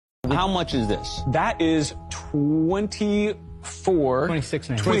how much is this? That is $26.99.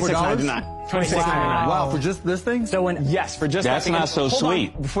 $26.99. Wow, for just this thing? So yes, for just that's that thing. not so Hold on.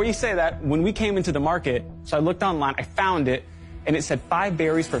 sweet. Before you say that, when we came into the market, so I looked online, I found it, and it said 5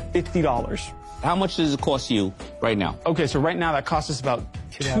 berries for $50. How much does it cost you right now? Okay, so right now that costs us about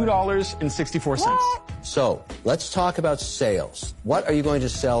 $2.64. So let's talk about sales. What are you going to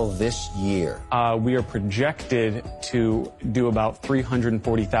sell this year? We are projected to do about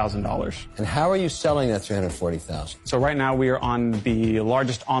 $340,000. And how are you selling that $340,000? So right now we are on the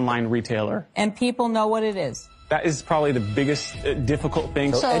largest online retailer. And people know what it is. That is probably the biggest difficult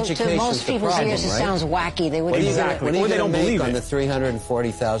thing. So to most people's ears, it sounds wacky. They wouldn't Exactly. What are you Or they going don't to make believe on it. the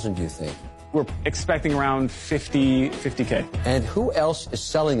 $340,000, do you think? We're expecting around 50K. And who else is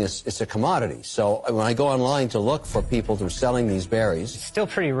selling this? It's a commodity. So when I go online to look for people who are selling these berries, Still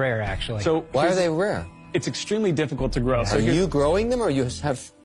pretty rare, actually. So why are they rare? It's extremely difficult to grow. Are you growing them, or you have